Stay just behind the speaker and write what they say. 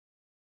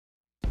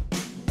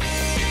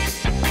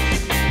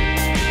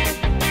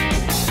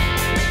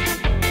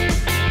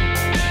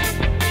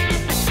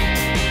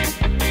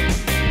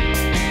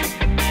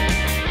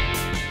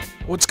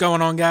What's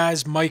going on,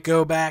 guys? Mike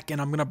O back,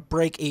 and I'm going to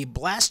break a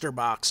blaster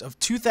box of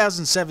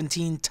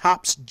 2017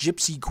 Topps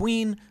Gypsy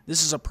Queen.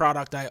 This is a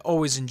product I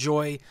always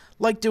enjoy.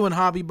 Like doing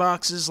hobby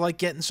boxes, like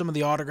getting some of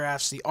the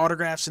autographs. The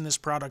autographs in this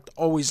product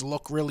always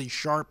look really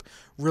sharp,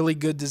 really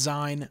good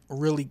design,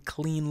 really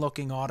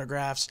clean-looking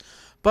autographs.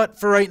 But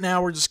for right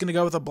now, we're just going to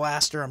go with a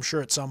blaster. I'm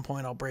sure at some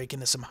point I'll break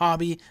into some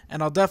hobby,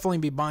 and I'll definitely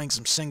be buying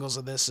some singles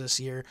of this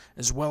year,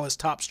 as well as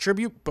Topps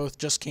Tribute. Both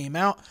just came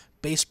out.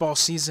 Baseball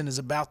season is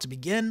about to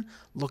begin.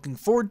 Looking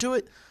forward to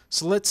it.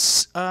 So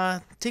let's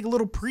take a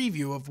little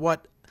preview of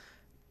what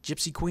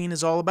Gypsy Queen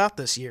is all about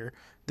this year.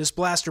 This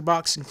blaster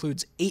box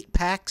includes 8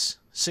 packs,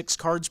 6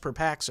 cards per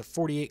pack, so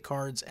 48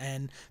 cards,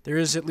 and there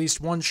is at least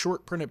one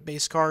short printed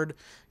base card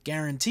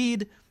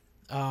guaranteed.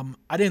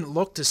 I didn't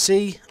look to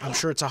see. I'm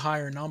sure it's a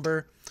higher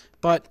number,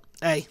 but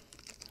hey,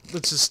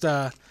 let's just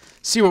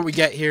see what we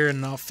get here,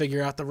 and I'll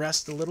figure out the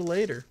rest a little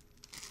later.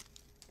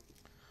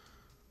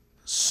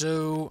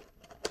 So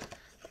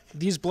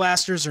these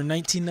blasters are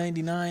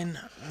 $19.99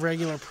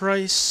 regular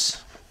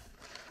price.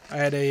 I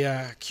had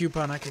a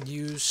coupon I could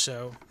use,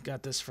 so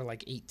got this for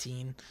like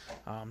 $18.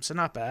 So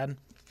not bad.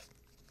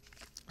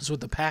 This is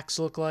what the packs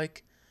look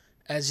like.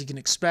 As you can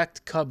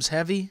expect, Cubs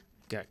heavy.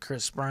 Got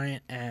Chris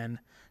Bryant and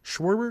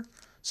Schwarber.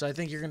 So I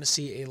think you're going to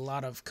see a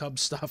lot of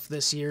Cubs stuff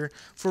this year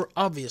for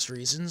obvious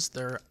reasons.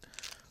 They're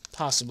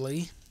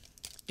possibly,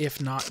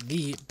 if not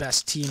the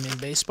best team in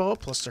baseball,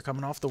 plus they're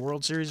coming off the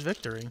World Series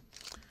victory.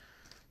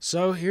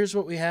 So here's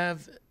what we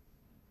have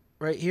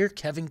right here.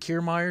 Kevin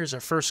Kiermaier is our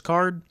first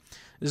card.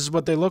 This is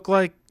what they look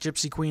like.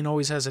 Gypsy Queen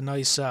always has a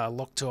nice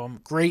look to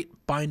them.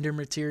 Great binder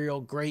material,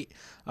 great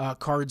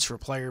cards for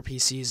player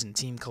PCs and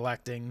team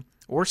collecting,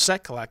 or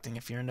set collecting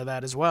if you're into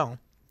that as well.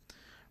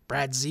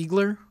 Brad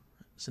Ziegler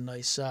is a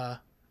nice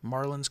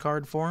Marlins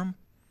card for him.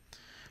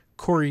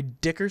 Corey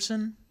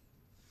Dickerson.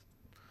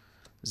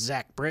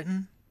 Zach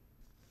Britton.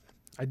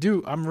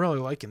 I'm really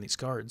liking these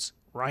cards.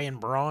 Ryan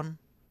Braun.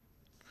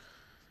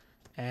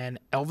 And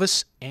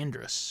Elvis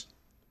Andrus.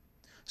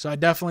 So I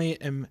definitely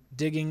am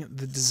digging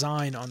the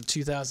design on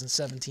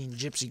 2017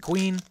 Gypsy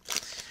Queen.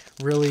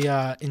 Really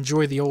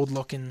enjoy the old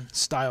looking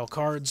style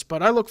cards,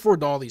 but I look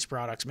forward to all these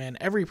products, man.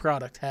 Every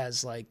product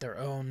has like their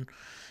own,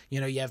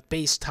 you have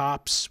base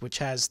Topps, which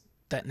has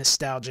that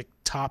nostalgic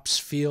Topps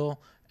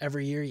feel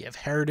every year. You have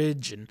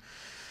Heritage and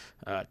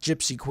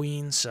Gypsy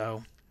Queen,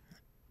 so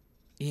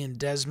Ian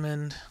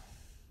Desmond,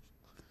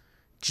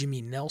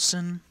 Jimmy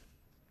Nelson.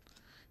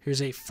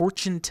 Here's a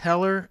fortune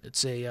teller.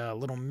 It's a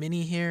little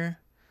mini here.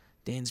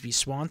 Dansby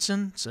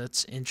Swanson. So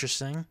that's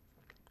interesting.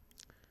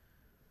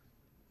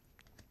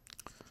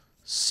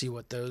 Let's see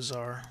what those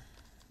are.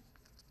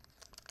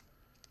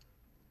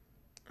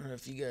 I don't know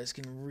if you guys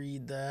can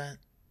read that.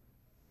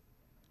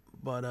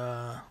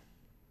 But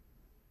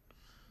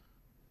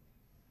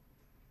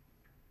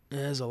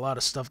there's a lot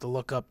of stuff to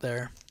look up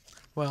there.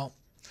 Well,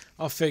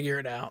 I'll figure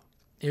it out.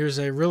 Here's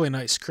a really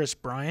nice Chris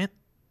Bryant.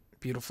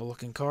 Beautiful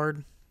looking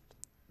card.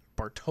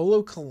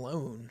 Bartolo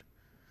Colon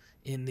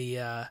in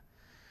the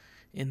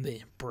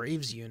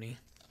Braves uni.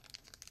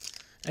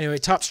 Anyway,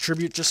 Topps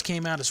Tribute just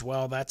came out as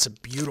well. That's a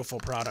beautiful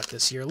product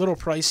this year. A little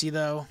pricey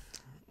though.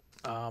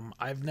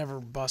 I've never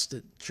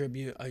busted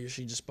Tribute. I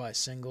usually just buy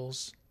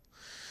singles.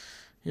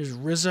 Here's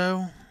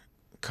Rizzo,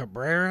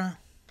 Cabrera,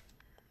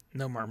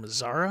 Nomar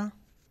Mazara,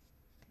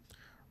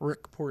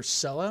 Rick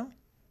Porcello,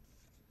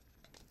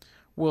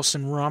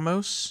 Wilson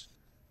Ramos,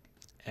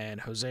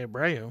 and Jose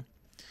Abreu.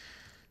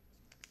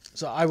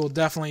 So I will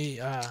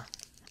definitely,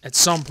 at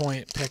some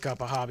point, pick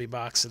up a hobby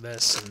box of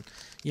this. And,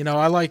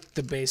 I like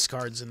the base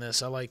cards in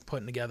this. I like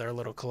putting together a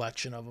little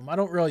collection of them. I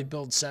don't really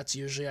build sets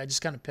usually. I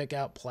just kind of pick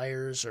out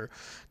players or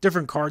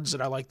different cards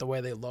that I like the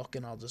way they look,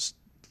 and I'll just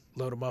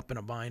load them up in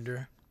a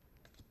binder.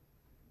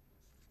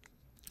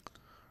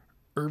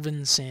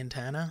 Irvin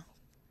Santana.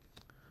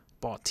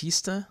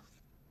 Bautista.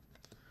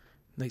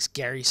 Nice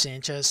Gary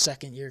Sanchez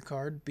second-year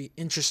card. Be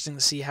interesting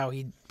to see how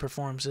he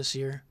performs this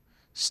year.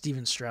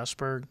 Steven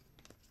Strasburg.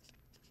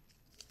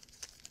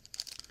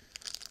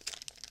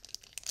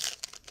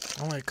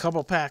 Only a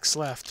couple packs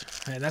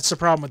left. And that's the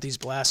problem with these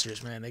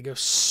blasters, man. They go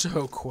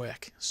so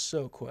quick.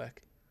 So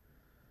quick.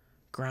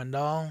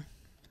 Grandal.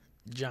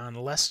 John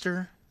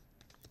Lester.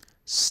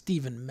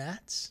 Steven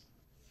Matz.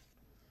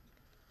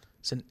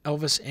 It's an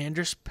Elvis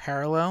Andrus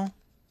parallel.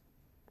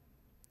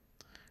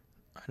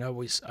 I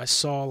know I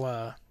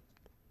saw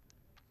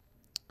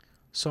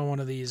one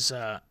of these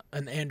an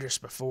Andrus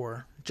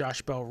before.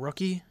 Josh Bell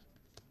rookie.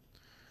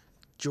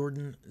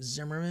 Jordan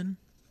Zimmerman.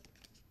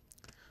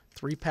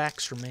 3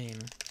 packs remain.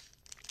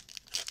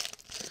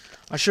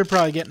 I should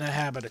probably get in the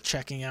habit of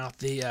checking out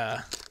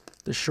the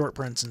short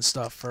prints and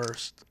stuff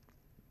first.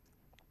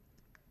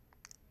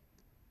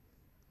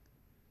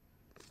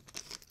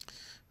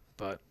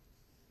 But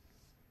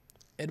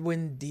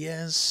Edwin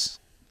Diaz,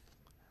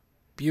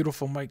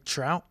 beautiful Mike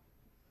Trout,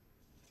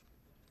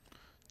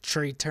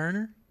 Trey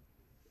Turner,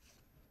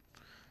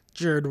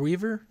 Jared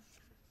Weaver,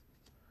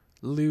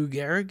 Lou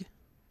Gehrig,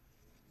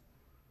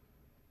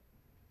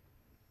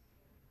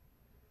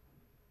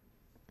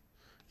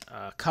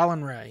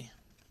 Colin Ray.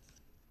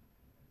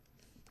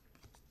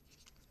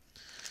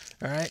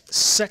 All right,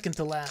 second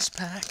to last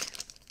pack.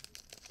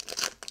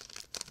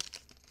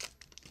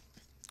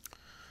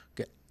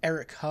 Got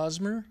Eric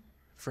Hosmer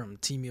from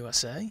Team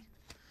USA,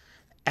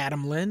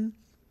 Adam Lynn,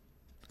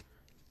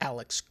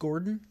 Alex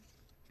Gordon,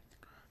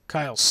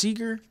 Kyle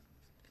Seager,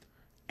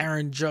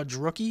 Aaron Judge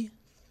rookie,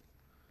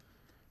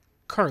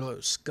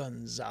 Carlos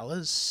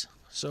Gonzalez.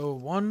 So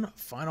one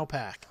final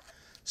pack.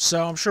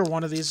 So I'm sure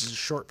one of these is a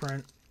short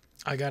print.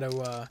 I got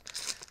to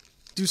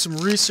do some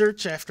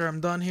research after I'm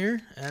done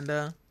here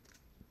and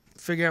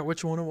figure out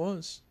which one it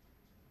was.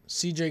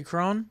 CJ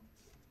Cron,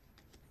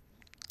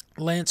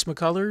 Lance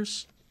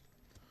McCullers,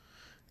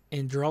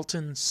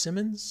 Andrelton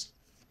Simmons,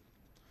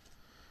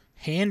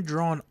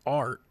 hand-drawn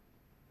art.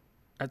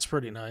 That's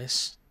pretty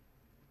nice.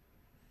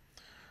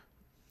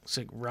 Looks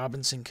like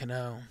Robinson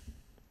Cano.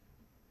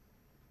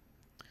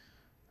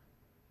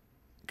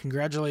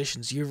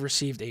 Congratulations, you've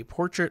received a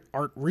portrait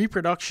art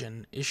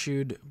reproduction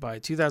issued by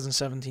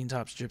 2017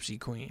 Topps Gypsy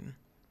Queen.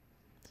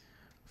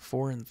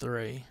 4 and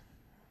 3.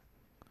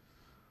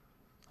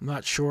 I'm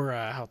not sure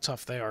how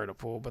tough they are to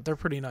pull, but they're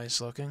pretty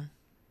nice looking.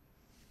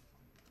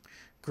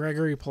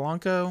 Gregory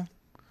Polanco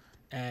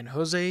and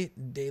Jose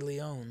De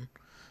Leon.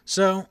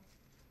 So,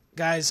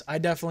 guys, I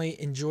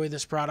definitely enjoy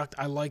this product.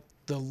 I like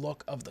the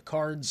look of the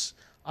cards.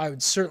 I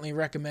would certainly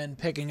recommend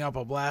picking up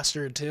a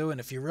blaster or two, and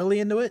if you're really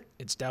into it,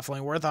 it's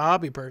definitely worth a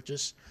hobby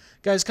purchase.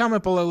 Guys,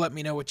 comment below, let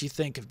me know what you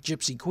think of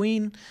Gypsy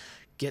Queen.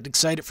 Get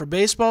excited for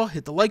baseball,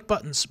 hit the like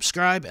button,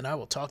 subscribe, and I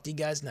will talk to you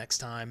guys next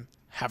time.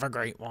 Have a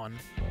great one.